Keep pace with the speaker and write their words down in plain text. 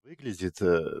выглядит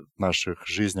в наших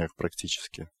жизнях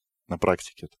практически, на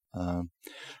практике.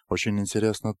 Очень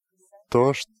интересно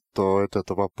то, что этот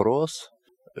вопрос,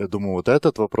 я думаю, вот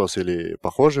этот вопрос или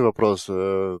похожий вопрос,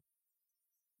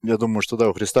 я думаю, что да,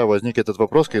 у Христа возник этот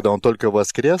вопрос, когда Он только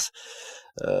воскрес.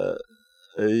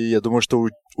 И я думаю, что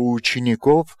у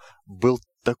учеников был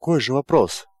такой же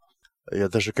вопрос. Я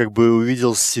даже как бы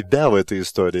увидел себя в этой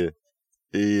истории.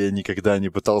 И я никогда не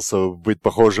пытался быть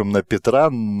похожим на Петра,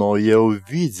 но я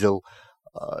увидел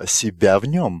себя в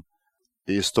нем.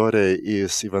 История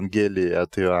из Евангелия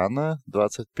от Иоанна,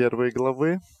 21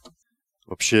 главы.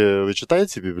 Вообще, вы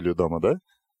читаете Библию дома, да?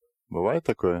 Бывает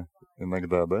такое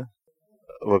иногда, да?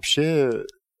 Вообще,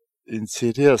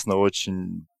 интересно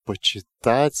очень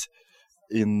почитать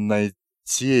и найти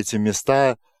эти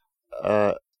места.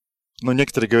 Ну,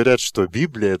 некоторые говорят, что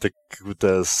Библия — это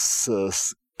какая-то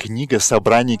книга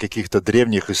собраний каких-то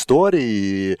древних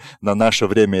историй, и на наше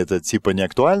время это типа не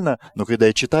актуально. Но когда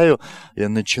я читаю, я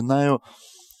начинаю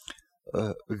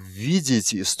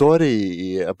видеть истории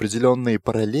и определенные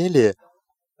параллели,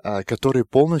 которые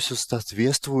полностью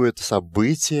соответствуют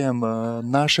событиям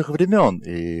наших времен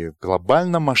и в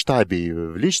глобальном масштабе, и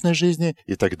в личной жизни,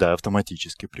 и тогда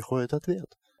автоматически приходит ответ.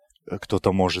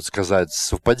 Кто-то может сказать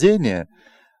совпадение,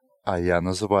 а я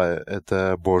называю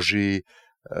это Божьей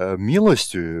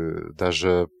милостью,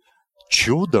 даже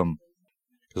чудом.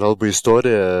 Казалось бы,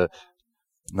 история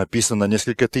написана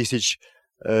несколько тысяч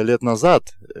лет назад,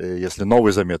 если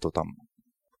Новый Завет, то там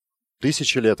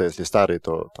 1000 лет, а если Старый,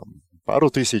 то там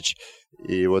пару тысяч.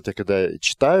 И вот я когда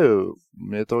читаю,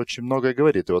 мне это очень многое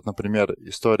говорит. И вот, например,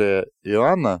 история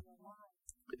Иоанна,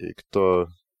 и кто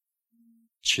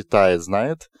читает,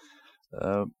 знает.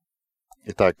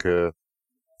 Итак,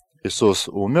 Иисус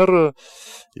умер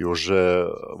и уже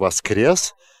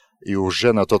воскрес, и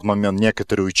уже на тот момент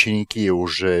некоторые ученики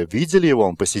уже видели его,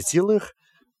 он посетил их,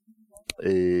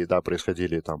 и да,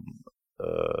 происходили там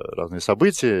разные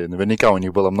события, наверняка у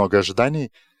них было много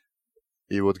ожиданий,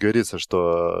 и вот говорится,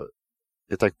 что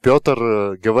итак,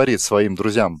 Петр говорит своим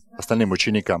друзьям, остальным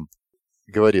ученикам,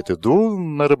 говорит, иду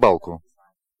на рыбалку,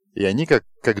 и они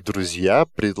как друзья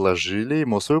предложили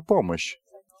ему свою помощь.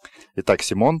 Итак,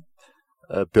 Симон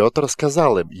Петр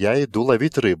сказал им, я иду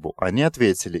ловить рыбу. Они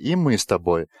ответили, и мы с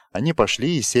тобой. Они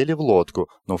пошли и сели в лодку,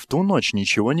 но в ту ночь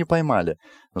ничего не поймали.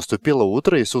 Наступило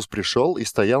утро, Иисус пришел и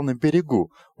стоял на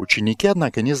берегу. Ученики,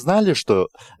 однако, не знали, что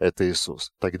это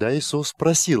Иисус. Тогда Иисус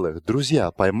спросил их,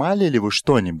 друзья, поймали ли вы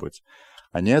что-нибудь?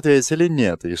 Они ответили,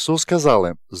 нет. Иисус сказал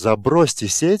им, забросьте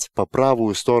сеть по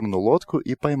правую сторону лодку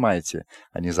и поймайте.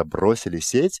 Они забросили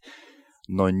сеть,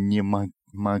 но не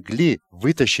могли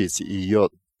вытащить ее.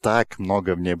 Так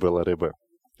много в ней было рыбы.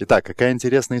 Итак, какая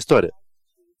интересная история.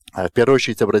 В первую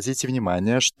очередь обратите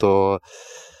внимание, что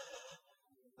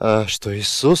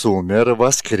Иисус умер,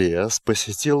 воскрес,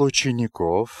 посетил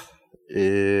учеников.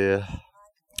 И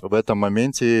в этом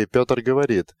моменте Петр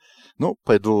говорит,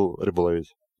 пойду рыбу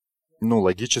ловить.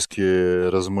 Логически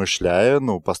размышляя,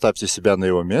 поставьте себя на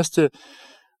его месте.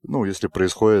 Если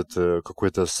происходит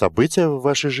какое-то событие в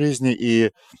вашей жизни,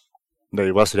 и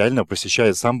вас реально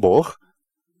посещает сам Бог,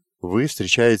 вы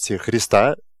встречаете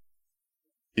Христа,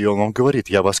 и Он вам говорит,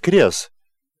 я воскрес.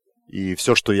 И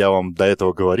все, что я вам до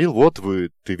этого говорил, вот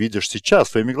ты видишь сейчас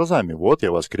своими глазами. Вот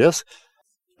я воскрес.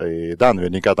 И да,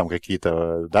 наверняка там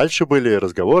какие-то дальше были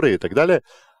разговоры и так далее.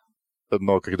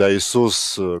 Но когда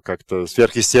Иисус как-то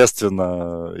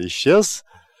сверхъестественно исчез,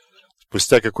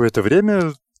 спустя какое-то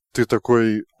время ты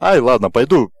такой, ладно,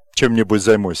 пойду чем-нибудь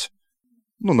займусь.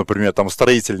 Например, там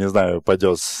строитель, не знаю,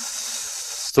 пойдет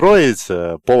строить,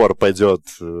 повар пойдет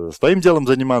своим делом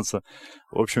заниматься.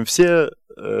 В общем, все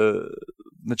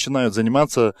начинают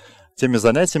заниматься теми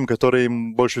занятиями, которые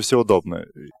им больше всего удобны.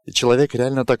 И человек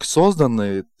реально так создан,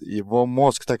 и его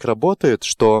мозг так работает,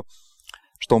 что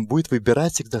он будет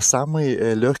выбирать всегда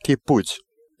самый легкий путь.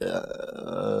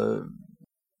 То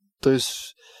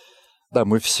есть, да,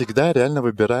 мы всегда реально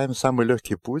выбираем самый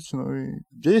легкий путь, и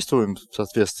действуем в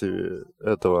соответствии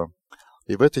этого.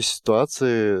 И в этой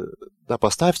ситуации,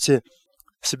 поставьте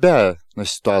себя на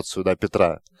ситуацию,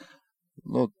 Петра.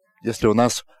 Если у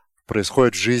нас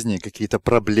происходят в жизни какие-то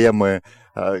проблемы,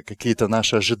 какие-то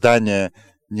наши ожидания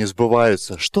не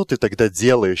сбываются, что ты тогда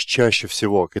делаешь чаще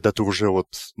всего, когда ты уже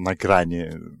на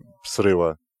грани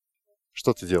срыва?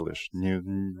 Что ты делаешь?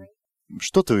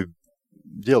 Что ты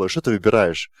делаешь, что ты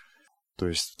выбираешь? То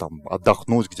есть там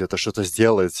отдохнуть где-то, что-то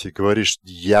сделать, и говоришь,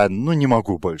 я не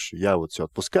могу больше, я все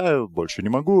отпускаю, больше не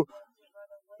могу.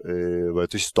 И в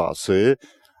этой ситуации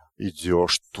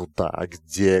идешь туда,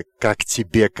 где, как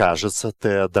тебе кажется, ты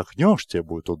отдохнешь, тебе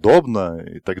будет удобно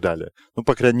и так далее. Ну,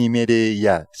 по крайней мере,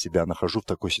 я себя нахожу в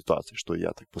такой ситуации, что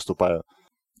я так поступаю.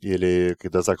 Или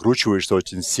когда закручиваешься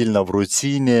очень сильно в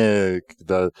рутине,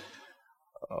 когда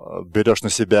берешь на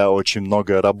себя очень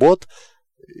много работ,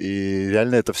 и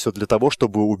реально это все для того,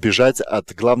 чтобы убежать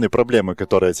от главной проблемы,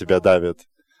 которая тебя давит.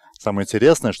 Самое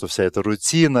интересное, что вся эта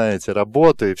рутина, эти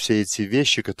работы, все эти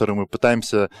вещи, которые мы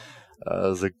пытаемся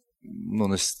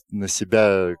на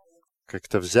себя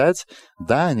как-то взять,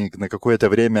 да, они на какое-то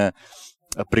время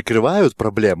прикрывают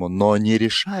проблему, но не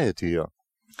решают ее.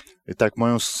 Итак,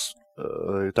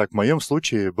 в моем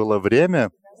случае было время,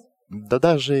 да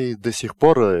даже и до сих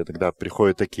пор иногда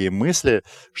приходят такие мысли,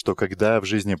 что когда в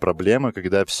жизни проблемы,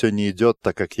 когда все не идет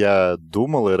так, как я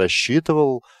думал и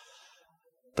рассчитывал,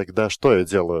 тогда что я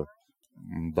делаю?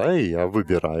 Да, и я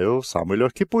выбираю самый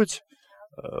легкий путь.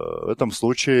 В этом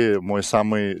случае мой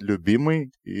самый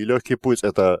любимый и легкий путь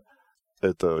это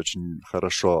очень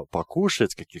хорошо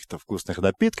покушать, каких-то вкусных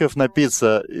напитков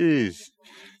напиться, и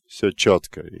все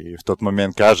четко. И в тот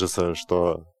момент кажется,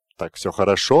 что так все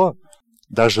хорошо.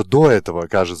 Даже до этого,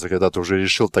 кажется, когда ты уже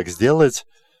решил так сделать,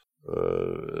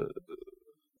 в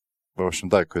общем,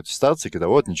 да, какой-то ситуации, когда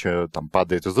вот ничего там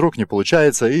падает из рук, не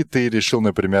получается, и ты решил,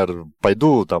 например,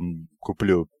 пойду там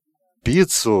куплю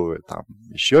пиццу, там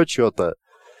еще что-то,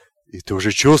 и ты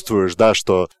уже чувствуешь, да,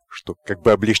 что как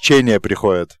бы облегчение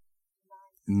приходит.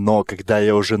 Но когда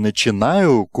я уже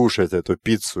начинаю кушать эту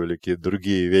пиццу или какие-то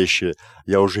другие вещи,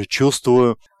 я уже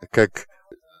чувствую, как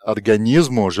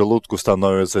организму, желудку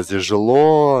становится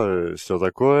тяжело, все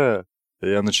такое. И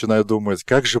я начинаю думать,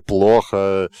 как же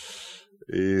плохо,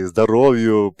 и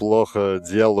здоровью плохо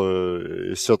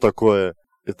делаю, и все такое.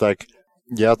 Итак,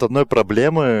 я от одной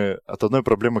проблемы,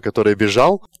 которой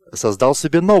бежал, создал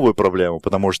себе новую проблему,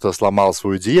 потому что сломал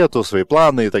свою диету, свои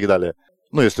планы и так далее.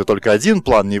 Ну, если только один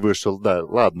план не вышел, да,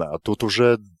 ладно, а тут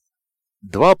уже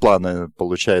 2 плана,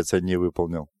 получается, не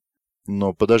выполнил.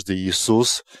 Но подожди,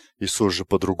 Иисус же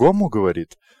по-другому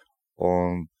говорит.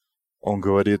 Он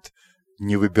говорит,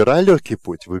 не выбирай легкий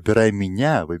путь, выбирай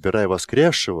меня, выбирай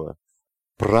воскресшего.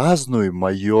 Празднуй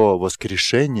мое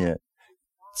воскрешение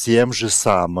тем же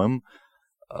самым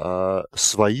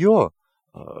свое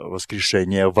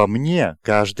воскрешение во мне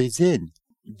каждый день.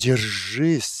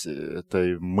 Держись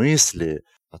этой мысли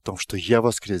о том, что я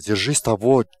воскрес. Держись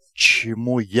того,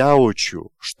 чему я учу,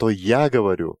 что я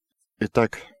говорю.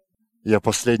 Итак, я в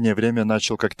последнее время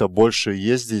начал как-то больше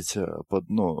ездить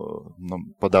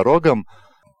по дорогам.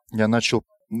 Я начал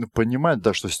понимать,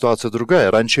 да, что ситуация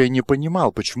другая. Раньше я не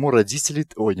понимал, почему водители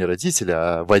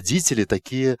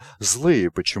такие злые,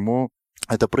 почему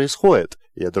это происходит.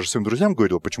 Я даже своим друзьям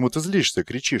говорил, почему ты злишься,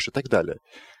 кричишь и так далее.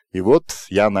 И вот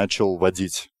я начал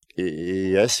водить. И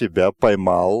я себя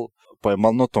поймал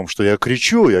на том, что я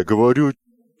кричу, я говорю,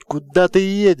 куда ты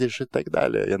едешь и так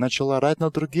далее. Я начал орать на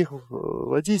других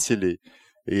водителей.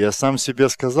 И я сам себе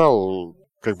сказал,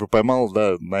 как бы поймал,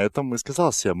 да, на этом и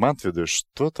сказал себе, Мантвидас,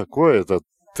 что такое, это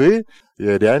ты?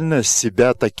 Я реально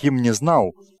себя таким не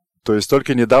знал. То есть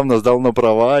только недавно сдал на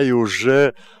права и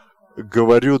уже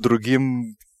говорю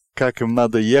другим, как им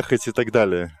надо ехать и так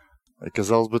далее. И,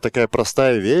 казалось бы, такая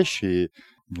простая вещь, и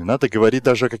не надо говорить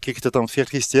даже о каких-то там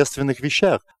сверхъестественных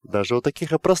вещах, даже о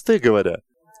таких, о простых говоря.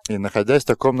 И находясь в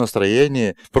таком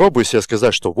настроении, пробуй себе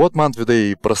сказать, что вот, Мантвида,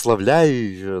 и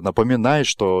прославляй, напоминай,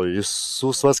 что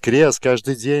Иисус воскрес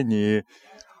каждый день, и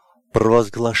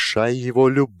провозглашай Его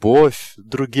любовь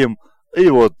другим. И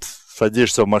вот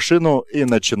садишься в машину и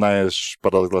начинаешь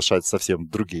провозглашать совсем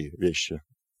другие вещи.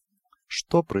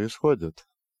 Что происходит?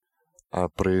 А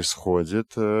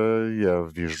происходит, я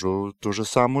вижу ту же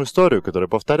самую историю, которая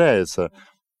повторяется.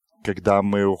 Когда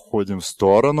мы уходим в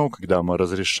сторону, когда мы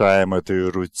разрешаем этой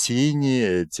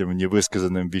рутине, этим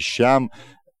невысказанным вещам,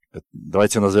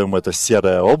 давайте назовем это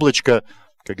серое облачко,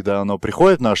 когда оно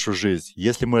приходит в нашу жизнь,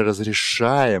 если мы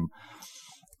разрешаем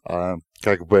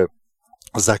как бы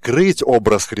закрыть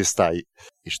образ Христа, и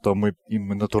что мы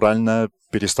натурально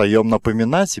перестаем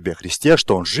напоминать себе о Христе,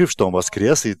 что Он жив, что Он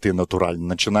воскрес, и ты натурально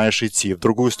начинаешь идти в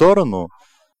другую сторону,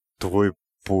 твой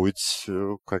путь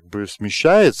как бы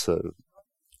смещается,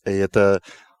 и это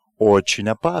очень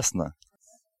опасно.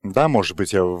 Да, может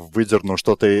быть, я выдерну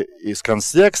что-то из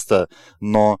контекста,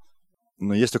 но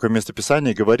есть такое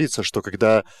местописание, говорится, что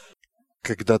когда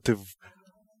ты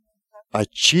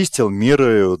очистил мир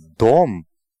и дом,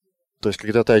 то есть,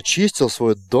 когда ты очистил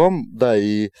свой дом, да,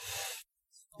 и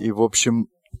в общем,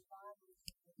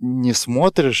 не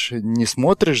смотришь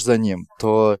за ним,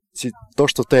 то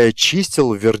что ты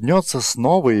очистил, вернется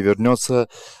снова и вернется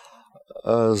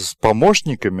с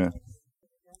помощниками.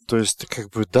 То есть,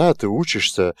 да, ты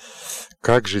учишься,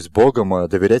 как жить с Богом,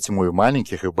 доверять Ему и в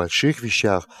маленьких, и в больших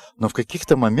вещах, но в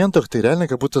каких-то моментах ты реально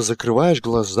как будто закрываешь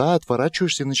глаза,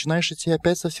 отворачиваешься и начинаешь идти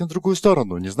опять совсем в другую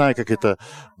сторону. Не знаю, как это,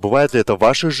 бывает ли это в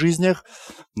ваших жизнях,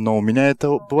 но у меня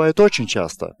это бывает очень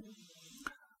часто.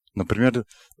 Например,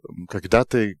 когда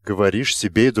ты говоришь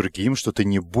себе и другим, что ты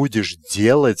не будешь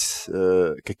делать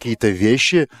какие-то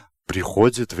вещи,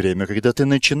 приходит время, когда ты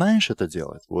начинаешь это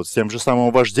делать. Вот с тем же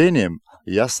самым вождением.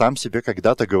 Я сам себе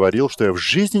когда-то говорил, что я в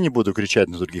жизни не буду кричать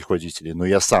на других водителей, но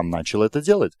я сам начал это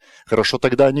делать. Хорошо,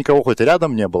 тогда никого хоть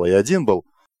рядом не было, я один был.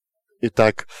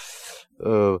 Итак,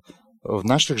 в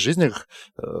наших жизнях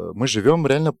мы живем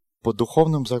реально по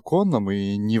духовным законам,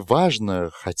 и неважно,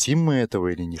 хотим мы этого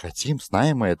или не хотим,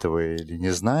 знаем мы этого или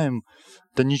не знаем,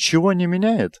 это ничего не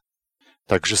меняет.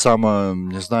 Так же само,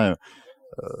 не знаю,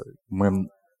 мы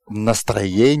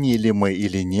настроение ли мы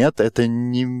или нет, это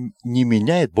не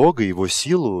меняет Бога, Его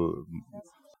силу.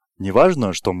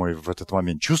 Неважно, что мы в этот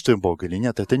момент чувствуем Бога или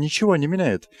нет, это ничего не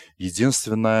меняет.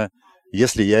 Единственное,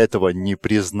 если я этого не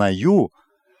признаю,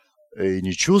 и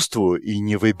не чувствую, и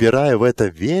не выбираю в это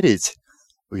верить,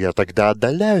 я тогда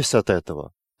отдаляюсь от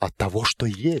этого, от того, что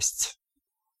есть.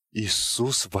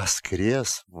 Иисус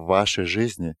воскрес в вашей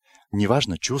жизни.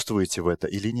 Неважно, чувствуете вы это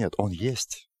или нет, Он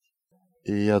есть.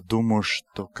 И я думаю,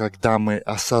 что когда мы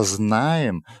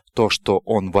осознаем то, что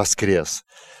Он воскрес,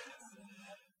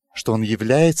 что Он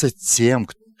является тем,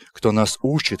 кто нас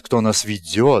учит, кто нас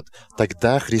ведет,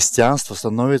 тогда христианство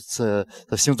становится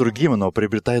совсем другим, оно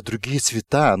приобретает другие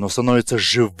цвета, оно становится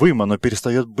живым, оно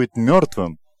перестает быть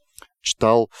мертвым.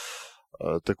 Читал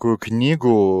такую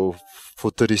книгу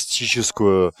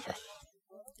футуристическую,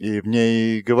 и в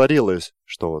ней говорилось,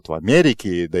 что вот в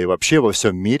Америке, да и вообще во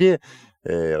всем мире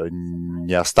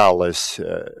не осталось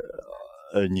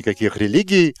никаких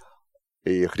религий,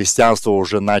 и христианство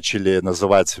уже начали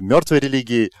называть мертвой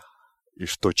религией, и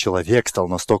что человек стал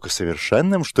настолько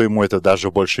совершенным, что ему это даже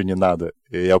больше не надо.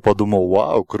 И я подумал,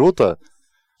 вау, круто.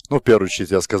 В первую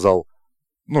очередь я сказал,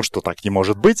 что так не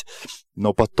может быть.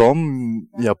 Но потом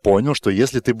я понял, что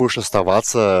если ты будешь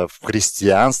оставаться в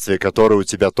христианстве, которое у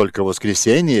тебя только в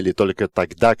воскресенье или только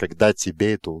тогда, когда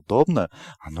тебе это удобно,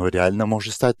 оно реально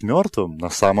может стать мертвым на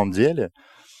самом деле.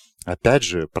 Опять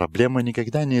же, проблемы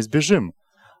никогда не избежим.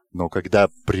 Но когда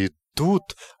придут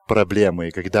проблемы,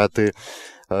 и когда ты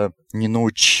не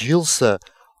научился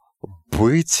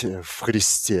быть в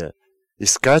Христе,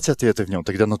 искать ответы в Нем,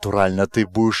 тогда натурально ты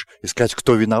будешь искать,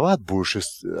 кто виноват, будешь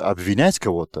обвинять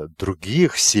кого-то,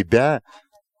 других, себя.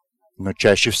 Но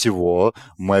чаще всего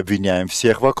мы обвиняем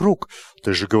всех вокруг.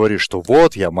 Ты же говоришь, что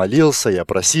вот, я молился, я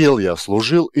просил, я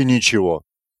служил, и ничего.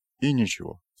 И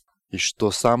ничего. И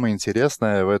что самое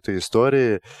интересное в этой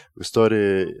истории, в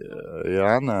истории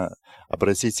Иоанна,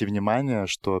 обратите внимание,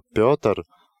 что Петр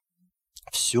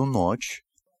всю ночь,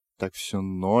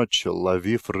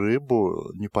 ловив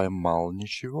рыбу, не поймал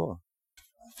ничего.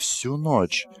 Всю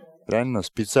ночь. Реально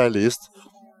специалист,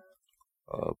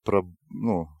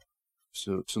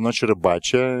 всю ночь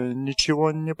рыбача,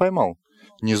 ничего не поймал.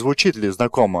 Не звучит ли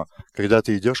знакомо, когда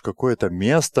ты идешь в какое-то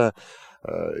место,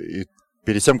 и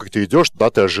перед тем, как ты идешь,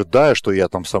 да, ты ожидаешь, что я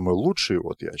там самый лучший,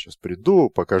 вот я сейчас приду,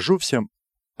 покажу всем,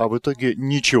 а в итоге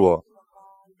ничего.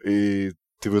 И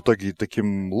ты в итоге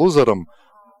таким лузером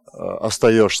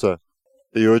остаешься.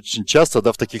 И очень часто,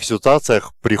 да, в таких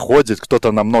ситуациях приходит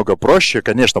кто-то намного проще,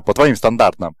 конечно, по твоим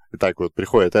стандартам. И так вот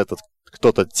приходит этот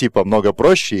кто-то типа много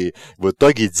проще, и в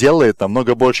итоге делает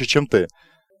намного больше, чем ты.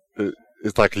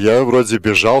 Итак, я вроде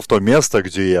бежал в то место,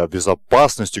 где я в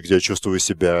безопасности, где я чувствую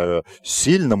себя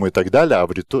сильным и так далее, а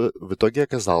в итоге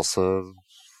оказался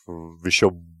в еще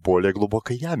более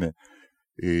глубокой яме.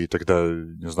 И тогда,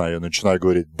 не знаю, я начинаю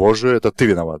говорить, Боже, это ты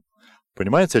виноват.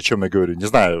 Понимаете, о чем я говорю? Не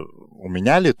знаю, у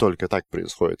меня ли только так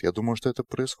происходит? Я думаю, что это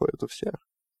происходит у всех.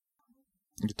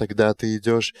 И тогда ты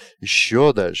идешь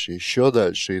еще дальше,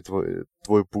 и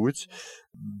твой путь,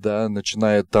 да,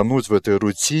 начинает тонуть в этой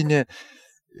рутине,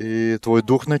 и твой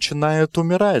дух начинает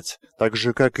умирать, так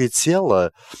же, как и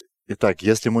тело. Итак,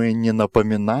 если мы не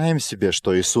напоминаем себе,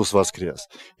 что Иисус воскрес,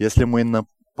 если мы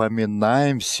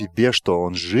напоминаем себе, что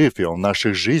Он жив, и Он в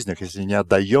наших жизнях, если не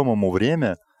отдаем Ему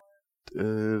время,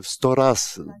 100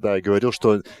 раз, да, я говорил,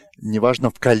 что неважно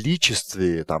в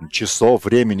количестве часов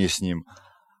времени с Ним,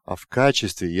 а в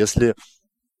качестве. Если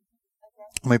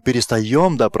мы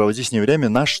перестаем, да, проводить с Ним время,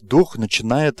 наш дух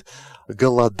начинает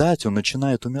голодать, он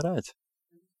начинает умирать.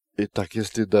 Итак,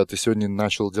 если, да, ты сегодня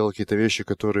начал делать какие-то вещи,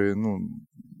 которые,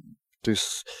 ты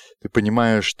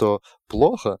понимаешь, что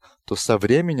плохо, то со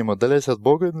временем отдаляясь от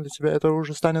Бога, для тебя это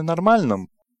уже станет нормальным.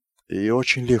 И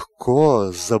очень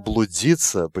легко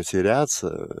заблудиться,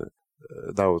 потеряться,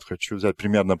 Да, вот хочу взять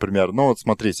пример, например, ну вот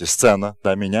смотрите, сцена,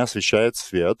 да, меня освещает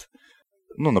свет.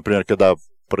 Ну, например, когда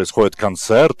происходят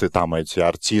концерты, там эти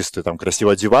артисты там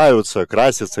красиво одеваются,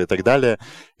 красятся и так далее.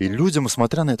 И людям,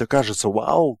 смотря на это, кажется,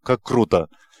 вау, как круто.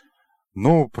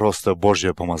 Ну, просто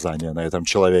Божье помазание на этом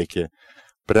человеке.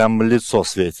 Прям лицо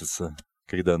светится,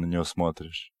 когда на него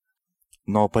смотришь.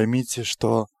 Но поймите,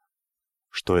 что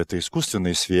это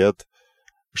искусственный свет.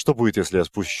 Что будет, если я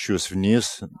спущусь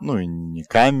вниз? Ну, и не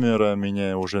камера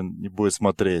меня уже не будет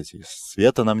смотреть, и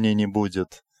света на мне не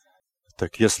будет.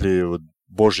 Так если вот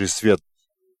Божий свет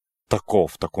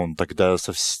таков, так он тогда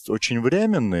очень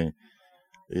временный.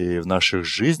 И в наших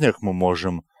жизнях мы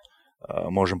можем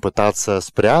пытаться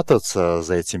спрятаться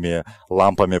за этими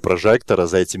лампами прожектора,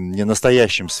 за этим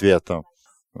ненастоящим светом.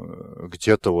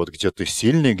 Где-то где ты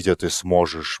сильный, где ты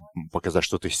сможешь показать,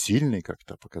 что ты сильный,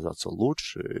 как-то показаться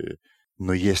лучше.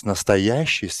 Но есть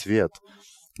настоящий свет,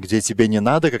 где тебе не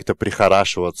надо как-то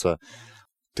прихорашиваться.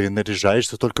 Ты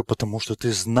наряжаешься только потому, что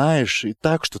ты знаешь и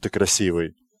так, что ты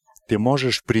красивый. Ты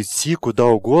можешь прийти куда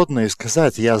угодно и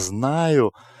сказать: я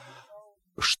знаю,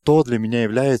 что для меня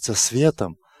является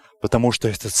светом, потому что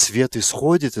этот свет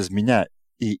исходит из меня.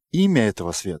 И имя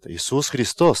этого света — Иисус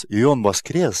Христос, и Он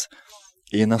воскрес.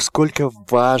 И насколько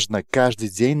важно каждый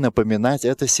день напоминать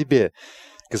это себе.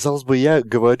 Казалось бы, я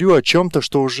говорю о чем-то,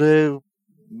 что уже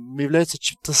является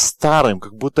чем-то старым,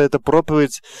 как будто эта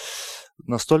проповедь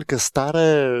настолько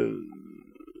старая,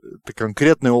 это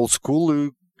конкретный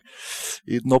олдскул.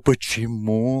 Но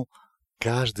почему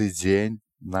каждый день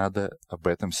надо об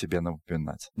этом себе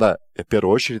напоминать? Да, я в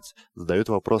первую очередь задаю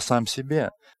вопрос сам себе.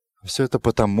 Все это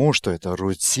потому, что это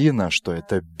рутина, что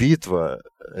это битва.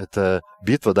 Эта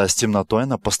битва, да, с темнотой,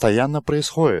 она постоянно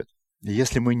происходит. И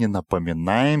если мы не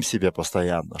напоминаем себе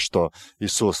постоянно, что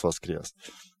Иисус воскрес,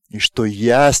 и что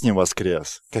я с Ним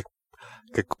воскрес,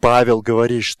 как Павел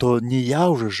говорит, что не я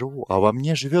уже живу, а во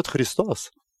мне живет Христос.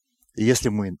 И если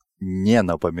мы не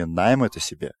напоминаем это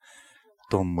себе,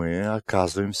 то мы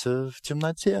оказываемся в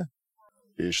темноте.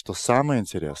 И что самое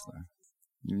интересное,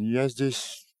 я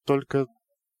здесь только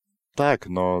так,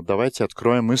 но давайте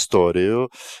откроем историю,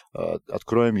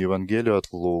 откроем Евангелие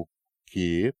от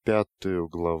Луки, 5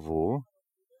 главу,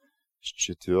 с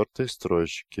 4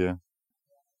 строчки.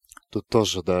 Тут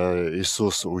тоже, да,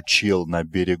 Иисус учил на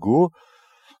берегу.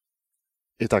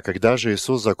 Итак, когда же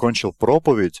Иисус закончил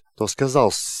проповедь, то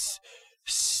сказал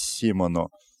Симону: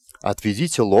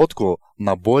 отведите лодку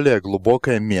на более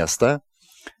глубокое место.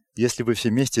 Если вы все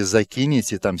вместе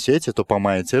закинете там сети, то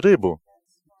поймаете рыбу.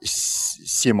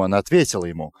 Симон ответил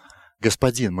ему: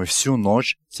 господин, мы всю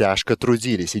ночь тяжко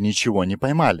трудились и ничего не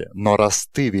поймали. Но раз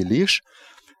ты велишь,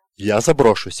 я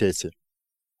заброшу сети.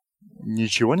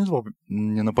 Ничего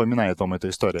не напоминает вам эта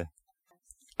история?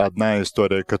 Одна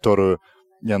история, которую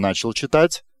я начал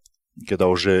читать, когда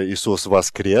уже Иисус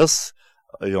воскрес,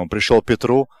 и Он пришел к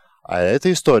Петру. А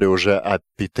эта история уже о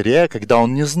Петре, когда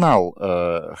он не знал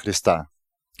Христа.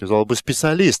 Казалось бы,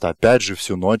 специалист, опять же,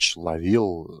 всю ночь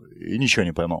ловил и ничего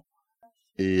не поймал.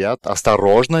 И я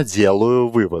осторожно делаю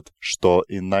вывод, что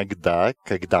иногда,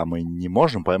 когда мы не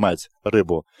можем поймать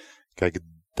рыбу,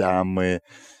 когда мы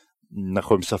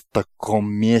находимся в таком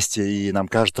месте, и нам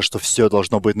кажется, что все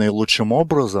должно быть наилучшим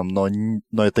образом, но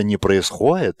это не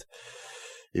происходит.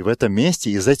 И в этом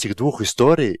месте из этих двух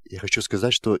историй я хочу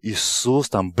сказать, что Иисус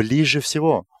там ближе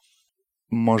всего.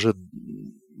 Может,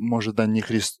 да, не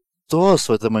Христос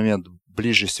в этот момент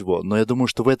ближе всего, но я думаю,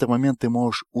 что в этот момент ты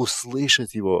можешь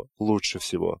услышать Его лучше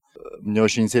всего. Мне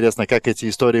очень интересно, как эти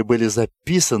истории были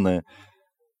записаны.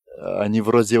 Они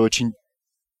вроде очень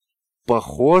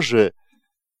похожи,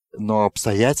 но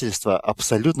обстоятельства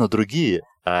абсолютно другие,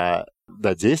 а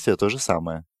да, действие то же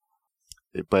самое.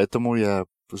 И поэтому я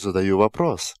задаю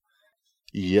вопрос.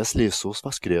 Если Иисус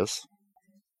воскрес,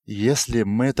 если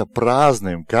мы это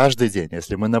празднуем каждый день,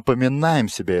 если мы напоминаем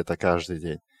себе это каждый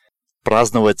день,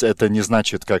 праздновать это не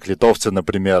значит, как литовцы,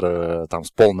 например, там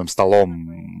с полным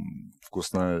столом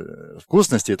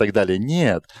вкусности и так далее.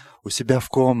 Нет, у себя в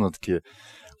комнатке,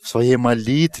 в своей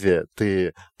молитве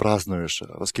ты празднуешь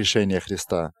воскрешение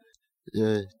Христа.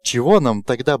 Чего нам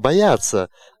тогда бояться,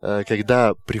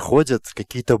 когда приходят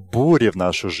какие-то бури в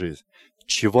нашу жизнь?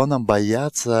 Чего нам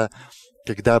бояться,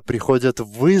 когда приходят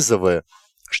вызовы?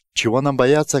 Чего нам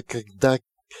бояться, когда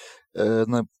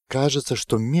нам кажется,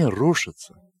 что мир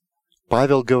рушится?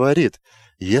 Павел говорит: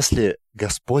 если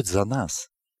Господь за нас,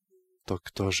 то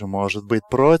кто же может быть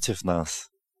против нас?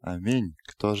 Аминь.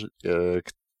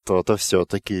 Кто-то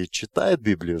все-таки читает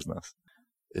Библию из нас.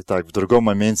 Итак, в другом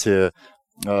моменте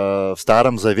в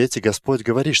Старом Завете Господь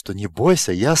говорит, что не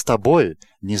бойся, я с тобой,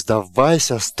 не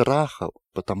сдавайся страху,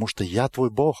 потому что я твой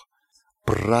Бог.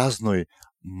 празднуй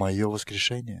мое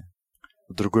воскрешение.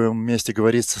 В другом месте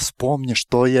говорится: вспомни,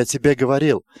 что я тебе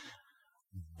говорил.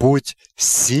 Будь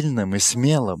сильным и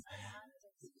смелым.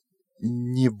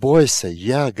 Не бойся,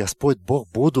 я, Господь Бог,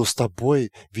 буду с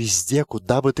тобой везде,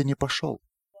 куда бы ты ни пошел.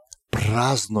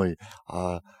 Празднуй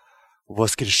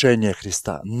воскрешение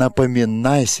Христа.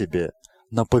 Напоминай себе,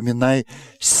 напоминай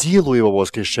силу Его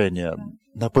воскрешения.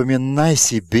 Напоминай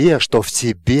себе, что в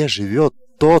тебе живет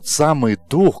тот самый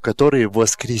Дух, который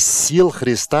воскресил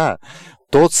Христа.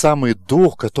 Тот самый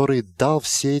Дух, который дал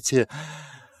все эти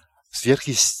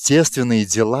сверхъестественные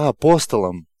дела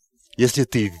апостолам. Если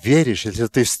ты веришь, если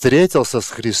ты встретился с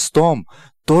Христом,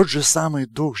 тот же самый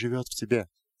Дух живет в тебе.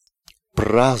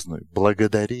 Празднуй,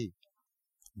 благодари.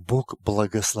 Бог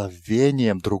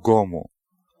благословением другому.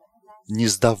 Не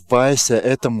сдавайся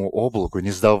этому облаку,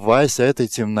 не сдавайся этой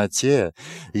темноте.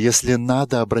 Если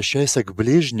надо, обращайся к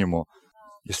ближнему.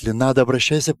 Если надо,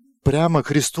 обращайся прямо к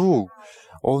Христу.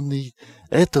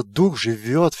 Этот Дух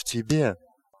живет в тебе.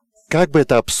 Как бы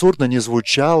это абсурдно ни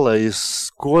звучало, и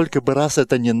сколько бы раз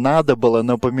это не надо было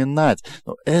напоминать,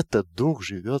 но этот Дух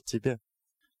живет в тебе.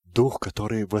 Дух,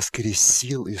 который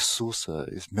воскресил Иисуса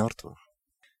из мертвых.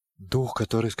 Дух,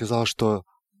 который сказал, что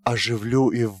оживлю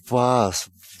и вас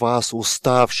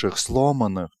уставших,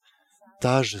 сломанных.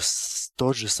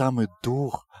 Тот же самый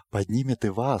Дух поднимет и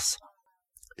вас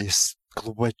из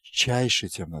глубочайшей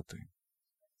темноты.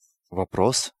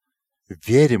 Вопрос: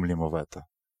 верим ли мы в это?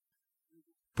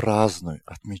 Празднуй,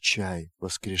 отмечай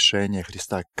воскрешение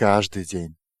Христа каждый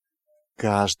день.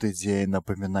 Каждый день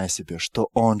напоминай себе, что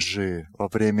Он жив. Во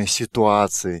время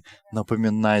ситуации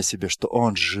напоминай себе, что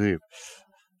Он жив,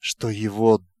 что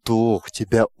Его Дух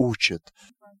тебя учит.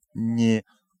 Не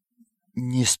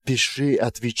спеши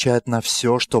отвечать на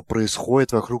все, что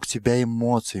происходит вокруг тебя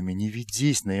эмоциями. Не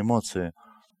ведись на эмоции.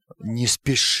 Не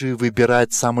спеши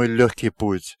выбирать самый легкий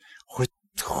путь.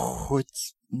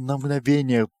 Хоть на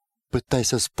мгновение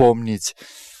пытайся вспомнить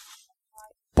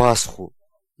Пасху.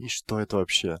 И что это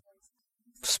вообще?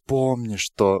 Вспомни,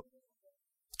 что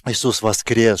Иисус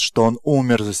воскрес, что Он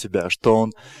умер за себя, что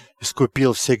Он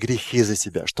искупил все грехи за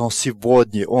тебя, что Он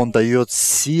сегодня, Он дает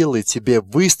силы тебе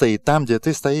выстоять там, где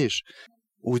ты стоишь.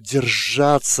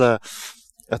 Удержаться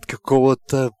от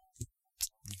какого-то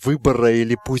выбора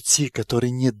или пути,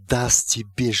 который не даст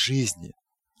тебе жизни.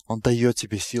 Он дает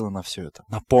тебе силы на все это.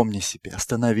 Напомни себе,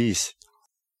 остановись.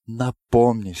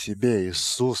 Напомни себе,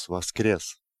 Иисус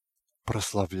воскрес.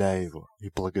 Прославляй Его и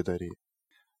благодари.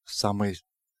 В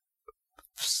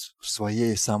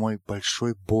своей самой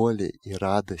большой боли и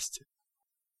радости,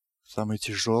 в самый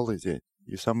тяжелый день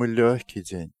и в самый легкий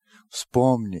день,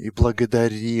 вспомни и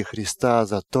благодари Христа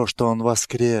за то, что Он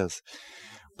воскрес.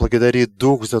 Благодари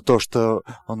Дух за то, что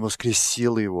Он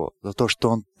воскресил Его, за то, что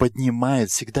Он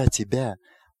поднимает всегда тебя.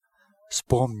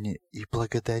 Вспомни и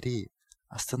благодари.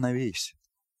 Остановись.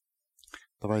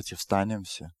 Давайте встанем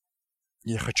все.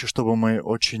 Я хочу, чтобы мы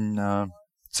очень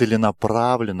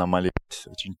целенаправленно молились,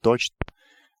 очень точно.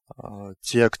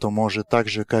 Те, кто может так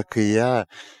же, как и я,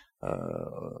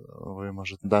 вы,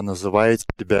 может, называете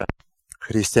себя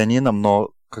христианином, но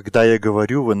когда я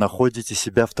говорю, вы находите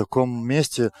себя в таком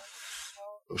месте,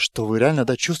 что вы реально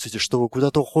чувствуете, что вы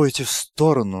куда-то уходите в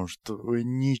сторону, что вы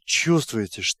не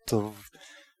чувствуете, что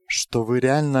вы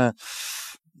реально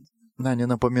не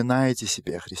напоминаете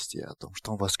себе о Христе, о том,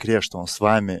 что Он воскрес, что Он с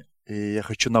вами. И я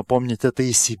хочу напомнить это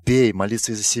и себе, и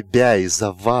молиться и за себя, и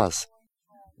за вас.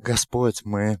 Господь,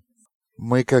 мы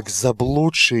как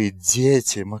заблудшие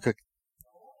дети, мы как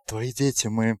Твои дети,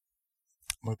 мы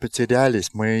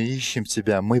потерялись, мы ищем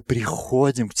Тебя, мы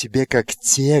приходим к Тебе, как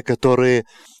те, которые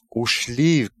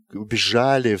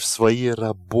убежали в свои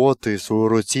работы, в свою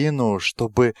рутину,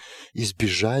 чтобы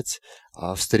избежать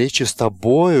встречи с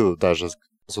Тобою, даже с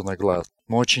глазу на глаз.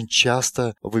 Мы очень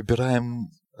часто выбираем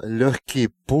легкий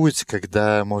путь,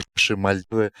 когда, может, наши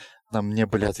молитвы нам не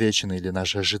были отвечены, или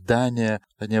наши ожидания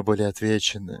не были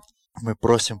отвечены. Мы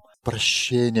просим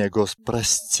прощения, Господь,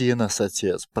 прости нас,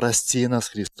 Отец, прости нас,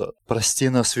 Христос, прости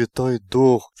нас, Святой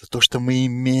Дух, за то, что мы,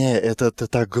 имея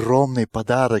этот огромный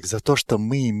подарок, за то, что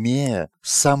мы, имея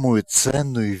самую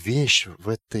ценную вещь в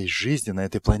этой жизни, на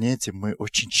этой планете, мы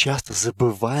очень часто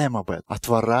забываем об этом,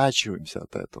 отворачиваемся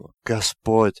от этого.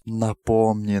 Господь,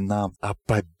 напомни нам о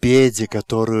победе,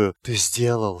 которую Ты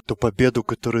сделал, ту победу,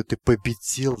 которую Ты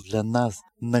победил для нас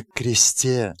на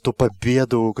кресте, ту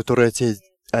победу, которую я Тебе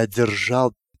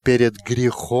одержал перед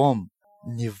грехом.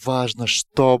 Неважно,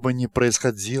 что бы ни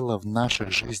происходило в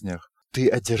наших жизнях, Ты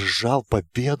одержал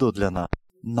победу для нас.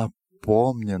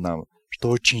 Напомни нам, что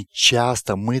очень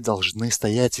часто мы должны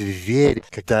стоять в вере,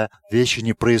 когда вещи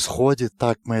не происходят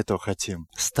так, мы этого хотим.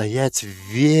 Стоять в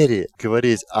вере,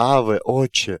 говорить: Аве,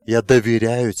 Отче, я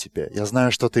доверяю Тебе, я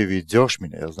знаю, что Ты ведешь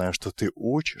меня, я знаю, что Ты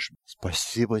учишь.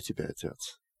 Спасибо Тебе,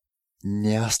 Отец.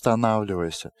 Не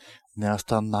останавливайся,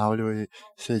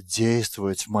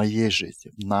 действовать в моей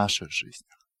жизни, в наших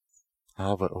жизнях.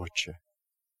 Аве, Отче,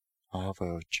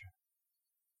 Аве, Отче.